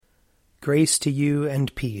Grace to you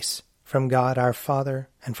and peace from God our Father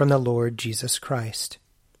and from the Lord Jesus Christ.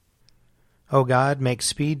 O God, make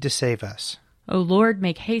speed to save us. O Lord,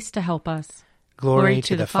 make haste to help us. Glory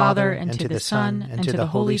to the Father, and to the Son, and to the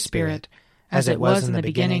Holy Spirit, as it was in the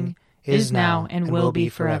beginning, is now, and will be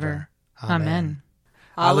forever. Amen.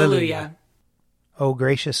 Alleluia. O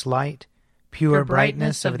gracious light, pure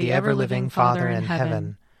brightness of the ever-living Father in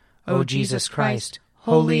heaven, O Jesus Christ,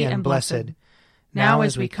 holy and blessed, now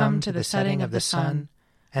as we come to the setting of the sun,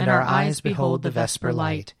 and our eyes behold the vesper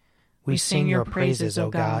light, we sing your praises, O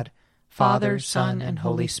God, Father, Son, and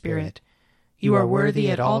Holy Spirit. You are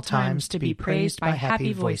worthy at all times to be praised by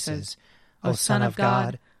happy voices, O Son of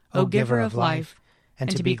God, O Giver of life, and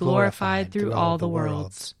to be glorified through all the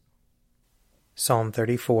worlds. Psalm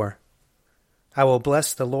 34. I will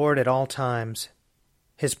bless the Lord at all times.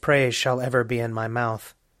 His praise shall ever be in my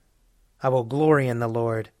mouth. I will glory in the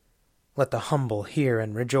Lord. Let the humble hear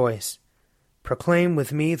and rejoice. Proclaim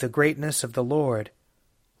with me the greatness of the Lord.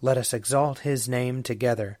 Let us exalt his name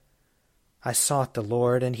together. I sought the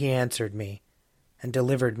Lord, and he answered me, and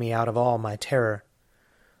delivered me out of all my terror.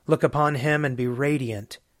 Look upon him and be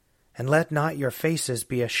radiant, and let not your faces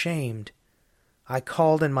be ashamed. I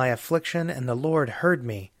called in my affliction, and the Lord heard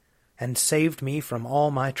me, and saved me from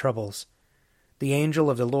all my troubles. The angel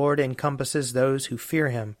of the Lord encompasses those who fear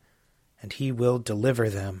him, and he will deliver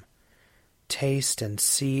them. Taste and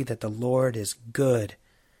see that the Lord is good.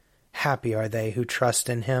 Happy are they who trust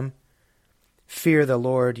in him. Fear the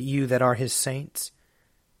Lord, you that are his saints,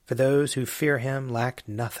 for those who fear him lack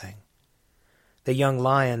nothing. The young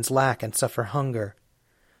lions lack and suffer hunger,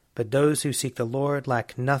 but those who seek the Lord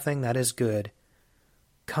lack nothing that is good.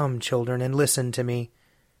 Come, children, and listen to me.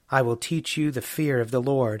 I will teach you the fear of the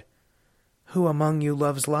Lord. Who among you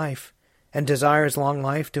loves life, and desires long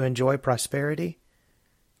life to enjoy prosperity?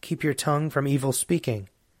 Keep your tongue from evil speaking,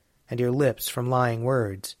 and your lips from lying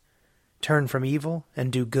words. Turn from evil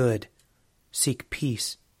and do good. Seek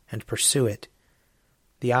peace and pursue it.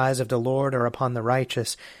 The eyes of the Lord are upon the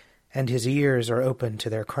righteous, and his ears are open to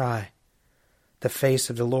their cry. The face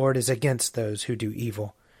of the Lord is against those who do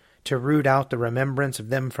evil, to root out the remembrance of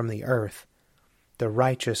them from the earth. The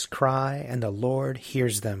righteous cry, and the Lord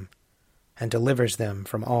hears them, and delivers them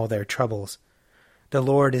from all their troubles. The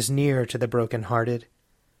Lord is near to the brokenhearted,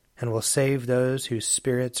 and will save those whose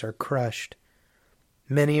spirits are crushed.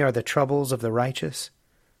 Many are the troubles of the righteous,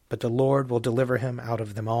 but the Lord will deliver him out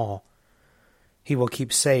of them all. He will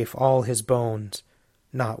keep safe all his bones,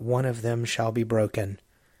 not one of them shall be broken.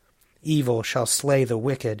 Evil shall slay the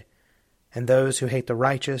wicked, and those who hate the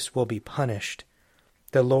righteous will be punished.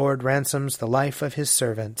 The Lord ransoms the life of his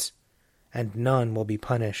servants, and none will be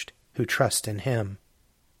punished who trust in him.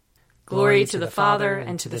 Glory to the Father,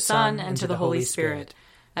 and to the Son, and to the Holy Spirit,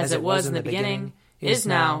 as it was in the beginning, is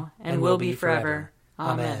now, and will be forever.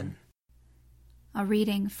 Amen. A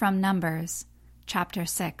reading from Numbers, chapter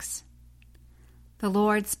 6. The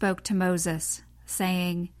Lord spoke to Moses,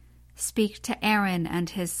 saying, Speak to Aaron and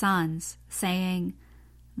his sons, saying,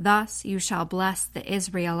 Thus you shall bless the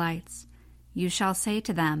Israelites. You shall say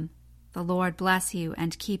to them, The Lord bless you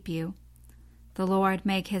and keep you. The Lord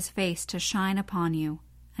make his face to shine upon you,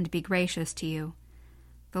 and be gracious to you.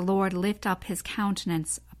 The Lord lift up his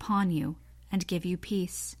countenance upon you, and give you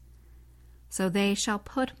peace. So they shall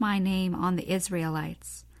put my name on the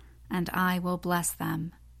Israelites, and I will bless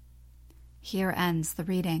them. Here ends the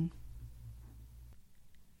reading.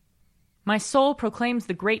 My soul proclaims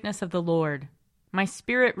the greatness of the Lord. My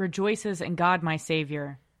spirit rejoices in God my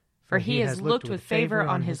Savior, for he has looked with favor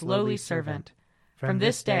on his lowly servant. From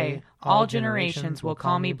this day all generations will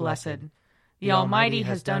call me blessed. The Almighty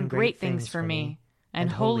has done great things for me, and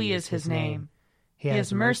holy is his name. He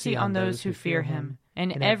has mercy on those who fear him,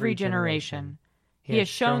 in every generation. He has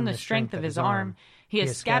shown the strength of his arm. He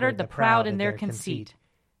has scattered the proud in their conceit.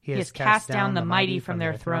 He has cast down the mighty from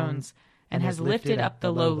their thrones, and has lifted up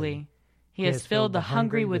the lowly. He has filled the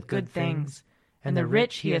hungry with good things, and the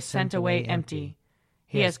rich he has sent away empty.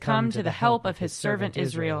 He has come to the help of his servant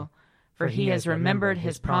Israel, for he has remembered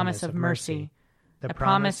his promise of mercy, the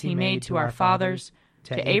promise he made to our fathers,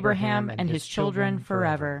 to Abraham and his children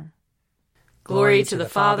forever. Glory to the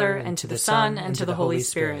Father, and to the Son, and to the Holy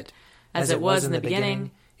Spirit, as it was in the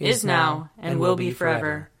beginning, is now, and will be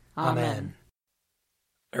forever. Amen.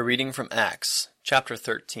 A reading from Acts, chapter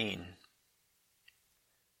 13.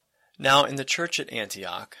 Now in the church at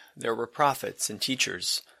Antioch there were prophets and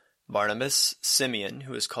teachers, Barnabas, Simeon,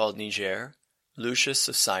 who is called Niger, Lucius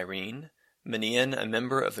of Cyrene, Manaen, a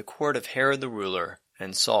member of the court of Herod the ruler,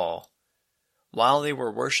 and Saul. While they were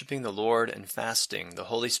worshipping the Lord and fasting, the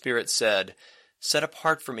Holy Spirit said, Set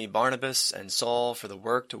apart for me Barnabas and Saul for the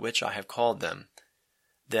work to which I have called them."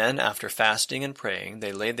 Then, after fasting and praying,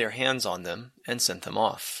 they laid their hands on them and sent them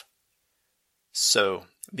off. So,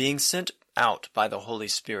 being sent out by the Holy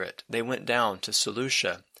Spirit, they went down to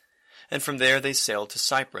Seleucia, and from there they sailed to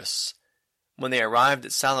Cyprus. When they arrived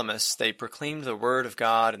at Salamis, they proclaimed the word of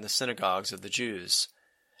God in the synagogues of the Jews,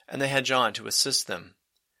 and they had John to assist them.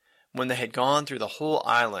 When they had gone through the whole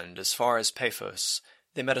island as far as Paphos,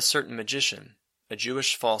 they met a certain magician, a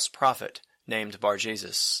Jewish false prophet, named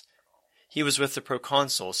Bar-Jesus. He was with the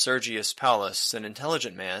proconsul Sergius Paulus, an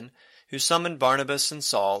intelligent man, who summoned Barnabas and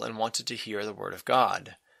Saul and wanted to hear the word of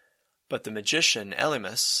God. But the magician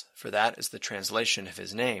Elymas, for that is the translation of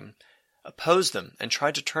his name, opposed them and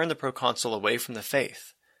tried to turn the proconsul away from the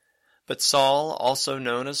faith. But Saul, also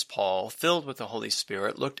known as Paul, filled with the Holy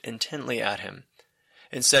Spirit, looked intently at him,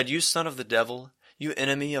 and said, "You son of the devil, you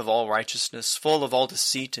enemy of all righteousness, full of all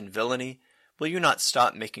deceit and villainy, will you not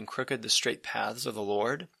stop making crooked the straight paths of the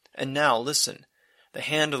Lord? And now, listen, the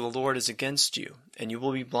hand of the Lord is against you, and you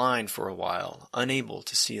will be blind for a while, unable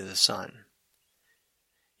to see the sun."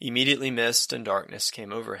 Immediately mist and darkness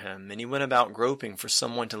came over him, and he went about groping for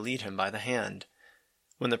someone to lead him by the hand.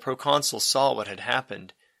 When the proconsul saw what had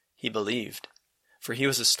happened, he believed, for he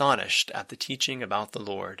was astonished at the teaching about the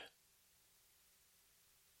Lord.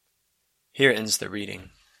 Here ends the reading.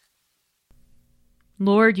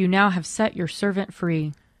 Lord, you now have set your servant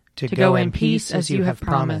free, to go in peace as you have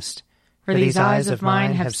promised. For these eyes of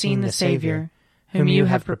mine have seen the Savior, whom you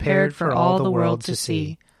have prepared for all the world to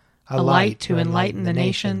see, a light to enlighten the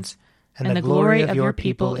nations, and the glory of your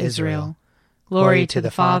people Israel. Glory to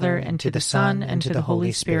the Father, and to the Son, and to the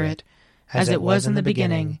Holy Spirit, as it was in the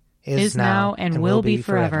beginning, is now, and will be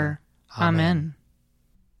forever. Amen.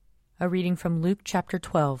 A reading from Luke chapter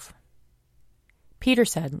 12. Peter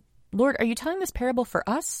said, "Lord, are you telling this parable for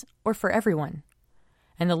us or for everyone?"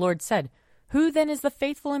 And the Lord said, "Who then is the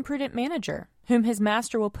faithful and prudent manager, whom his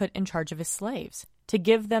master will put in charge of his slaves, to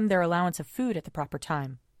give them their allowance of food at the proper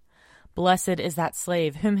time? Blessed is that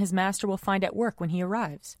slave whom his master will find at work when he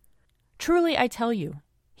arrives. Truly I tell you,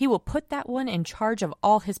 he will put that one in charge of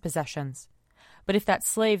all his possessions. But if that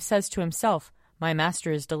slave says to himself, 'My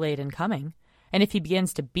master is delayed in coming,' and if he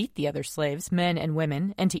begins to beat the other slaves, men and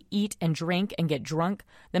women, and to eat and drink and get drunk,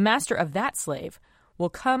 the master of that slave will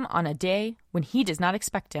come on a day when he does not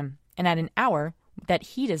expect him, and at an hour that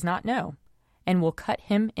he does not know, and will cut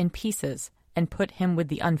him in pieces and put him with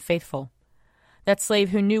the unfaithful. That slave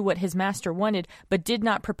who knew what his master wanted, but did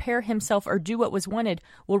not prepare himself or do what was wanted,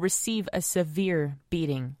 will receive a severe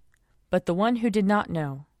beating. But the one who did not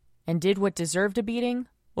know, and did what deserved a beating,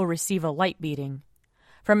 will receive a light beating.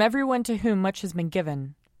 From everyone to whom much has been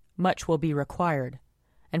given, much will be required,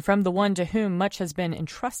 and from the one to whom much has been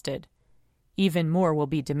entrusted, even more will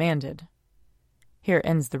be demanded." Here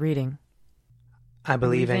ends the reading. I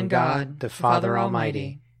believe in God, the Father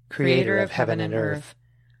Almighty, creator of heaven and earth.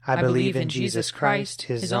 I believe in Jesus Christ,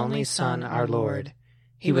 his only Son, our Lord.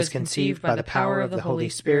 He was conceived by the power of the Holy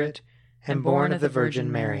Spirit and born of the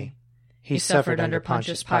Virgin Mary. He suffered under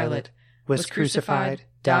Pontius Pilate, was crucified,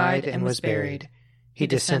 died, and was buried. He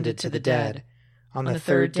descended to the dead. On the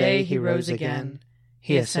third day he rose again.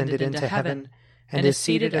 He ascended into heaven and is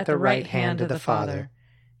seated at the right hand of the Father.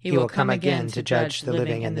 He will come again to judge the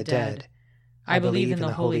living and the dead. I believe in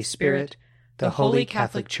the Holy Spirit, the Holy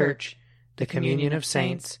Catholic Church, the communion of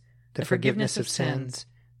saints, the forgiveness of sins,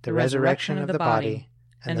 the resurrection of the body,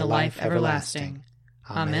 and the life everlasting.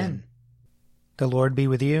 Amen. The Lord be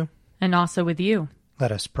with you. And also with you.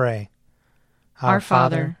 Let us pray. Our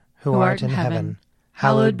Father, who art in heaven,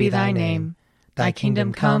 hallowed be thy name. Thy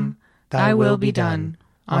kingdom come, thy will be done,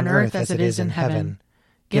 on earth as it is in heaven.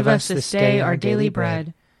 Give us this day our daily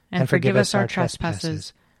bread, and forgive us our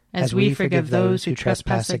trespasses, as we forgive those who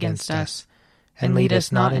trespass against us. And lead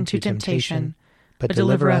us not into temptation, but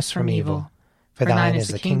deliver us from evil. For thine is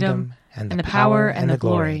the kingdom, and the power, and the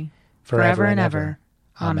glory, forever and ever.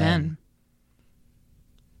 Amen.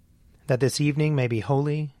 That this evening may be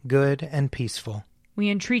holy, good, and peaceful. We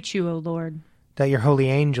entreat you, O Lord. That your holy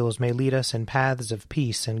angels may lead us in paths of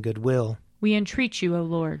peace and goodwill. We entreat you, O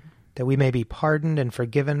Lord. That we may be pardoned and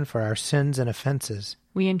forgiven for our sins and offenses.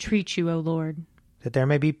 We entreat you, O Lord. That there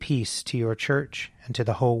may be peace to your church and to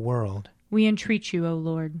the whole world. We entreat you, O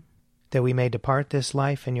Lord. That we may depart this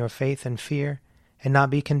life in your faith and fear, and not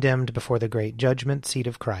be condemned before the great judgment seat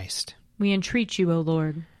of Christ. We entreat you, O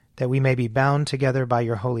Lord. That we may be bound together by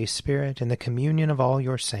your Holy Spirit in the communion of all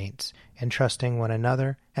your saints, entrusting one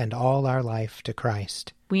another and all our life to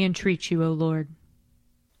Christ. We entreat you, O Lord.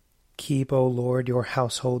 Keep, O Lord, your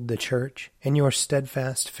household, the church, in your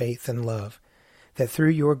steadfast faith and love, that through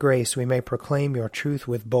your grace we may proclaim your truth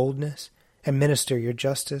with boldness and minister your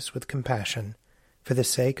justice with compassion, for the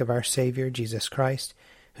sake of our Savior Jesus Christ,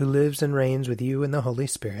 who lives and reigns with you in the Holy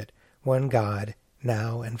Spirit, one God,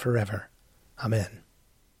 now and forever. Amen.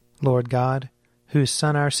 Lord God, whose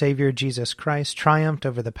Son, our Savior Jesus Christ, triumphed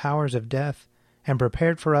over the powers of death and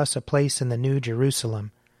prepared for us a place in the New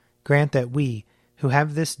Jerusalem, grant that we, who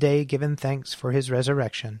have this day given thanks for his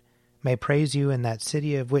resurrection, may praise you in that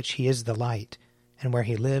city of which he is the light, and where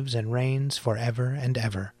he lives and reigns forever and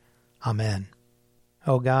ever. Amen.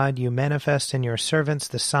 O God, you manifest in your servants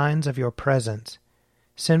the signs of your presence.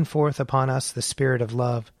 Send forth upon us the Spirit of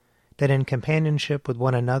love, that in companionship with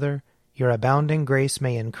one another your abounding grace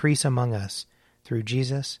may increase among us, through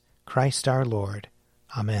Jesus Christ our Lord.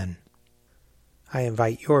 Amen. I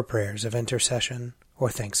invite your prayers of intercession or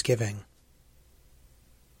thanksgiving.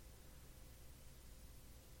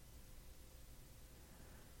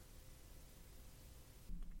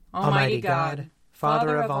 Almighty God,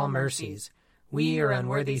 Father of all mercies, we, your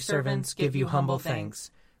unworthy servants, give you humble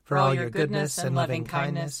thanks for all your goodness and loving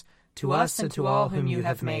kindness to us and to all whom you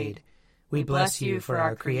have made. We bless you for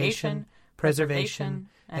our creation, preservation,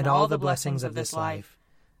 and all the blessings of this life,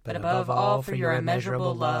 but above all for your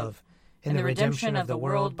immeasurable love in the redemption of the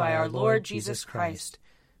world by our Lord Jesus Christ,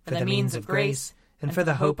 for the means of grace and for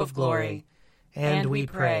the hope of glory. And we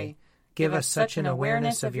pray, give us such an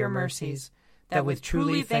awareness of your mercies that with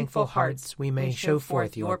truly thankful hearts we may show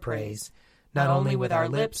forth your praise, not only with our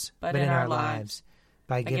lips but in our lives,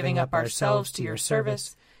 by giving up ourselves to your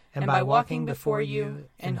service, and by walking before you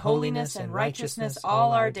in holiness and righteousness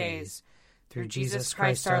all our days, through Jesus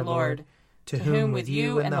Christ our Lord, to whom with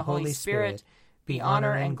you and the Holy Spirit be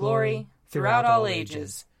honor and glory throughout all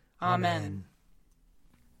ages. Amen.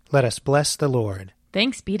 Let us bless the Lord.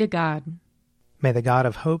 Thanks be to God. May the God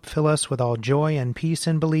of hope fill us with all joy and peace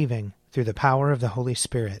in believing, through the power of the Holy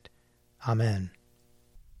Spirit. Amen.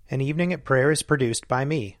 An Evening at Prayer is produced by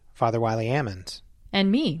me, Father Wiley Ammons.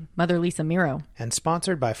 And me, Mother Lisa Miro. And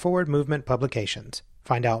sponsored by Forward Movement Publications.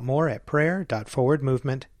 Find out more at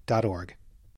prayer.forwardmovement.org.